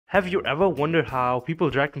Have you ever wondered how people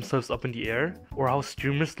drag themselves up in the air, or how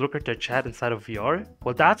streamers look at their chat inside of VR?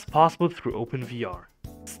 Well, that's possible through OpenVR,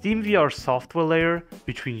 SteamVR software layer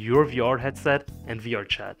between your VR headset and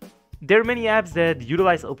VRChat. There are many apps that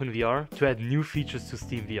utilize OpenVR to add new features to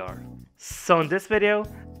SteamVR. So in this video,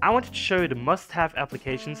 I wanted to show you the must-have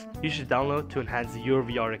applications you should download to enhance your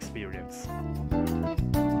VR experience.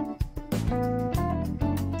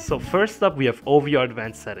 So first up, we have OVR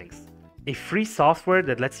Advanced Settings, a free software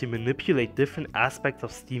that lets you manipulate different aspects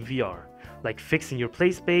of SteamVR, like fixing your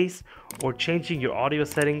play space or changing your audio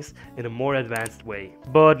settings in a more advanced way.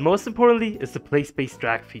 But most importantly is the play space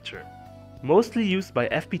drag feature, mostly used by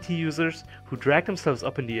FPT users who drag themselves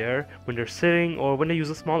up in the air when they're sitting or when they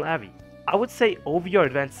use a small AVI. I would say OVR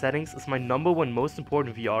Advanced Settings is my #1 most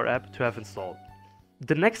important VR app to have installed.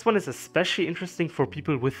 The next one is especially interesting for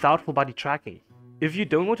people without full body tracking. If you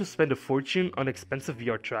don't want to spend a fortune on expensive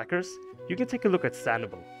VR trackers, you can take a look at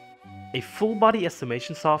Standable, a full body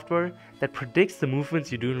estimation software that predicts the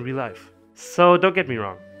movements you do in real life. So don't get me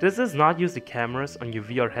wrong, this does not use the cameras on your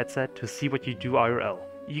VR headset to see what you do IRL.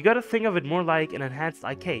 You gotta think of it more like an enhanced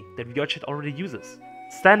IK that VRChat already uses.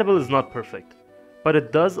 Standable is not perfect, but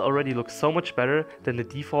it does already look so much better than the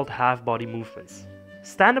default half body movements.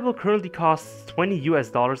 Standable currently costs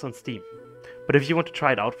 $20 on Steam, but if you want to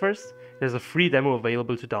try it out first, there's a free demo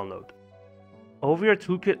available to download. OVR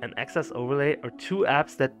Toolkit and XSOverlay are two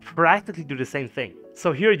apps that practically do the same thing,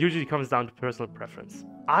 so here it usually comes down to personal preference.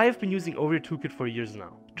 I've been using OVR Toolkit for years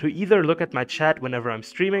now, to either look at my chat whenever I'm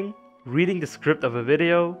streaming, reading the script of a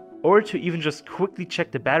video, or to even just quickly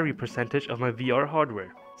check the battery percentage of my VR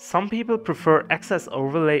hardware. Some people prefer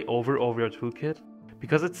XSOverlay over OVR Toolkit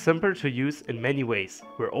because it's simpler to use in many ways,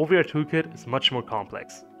 where OVR Toolkit is much more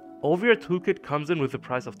complex. OVR Toolkit comes in with a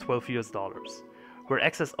price of $12, where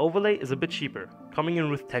XSOverlay is a bit cheaper, coming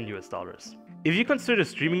in with $10. If you consider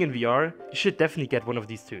streaming in VR, you should definitely get one of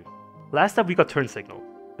these two. Last up we got TurnSignal,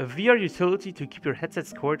 a VR utility to keep your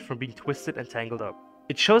headset's cord from being twisted and tangled up.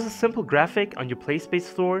 It shows a simple graphic on your playspace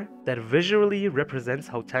floor that visually represents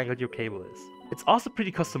how tangled your cable is. It's also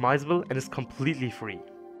pretty customizable and is completely free.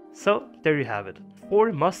 So there you have it,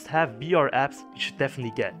 4 must-have VR apps you should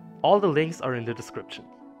definitely get. All the links are in the description.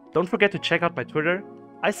 Don't forget to check out my Twitter,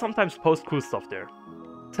 I sometimes post cool stuff there.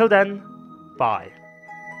 Till then, bye.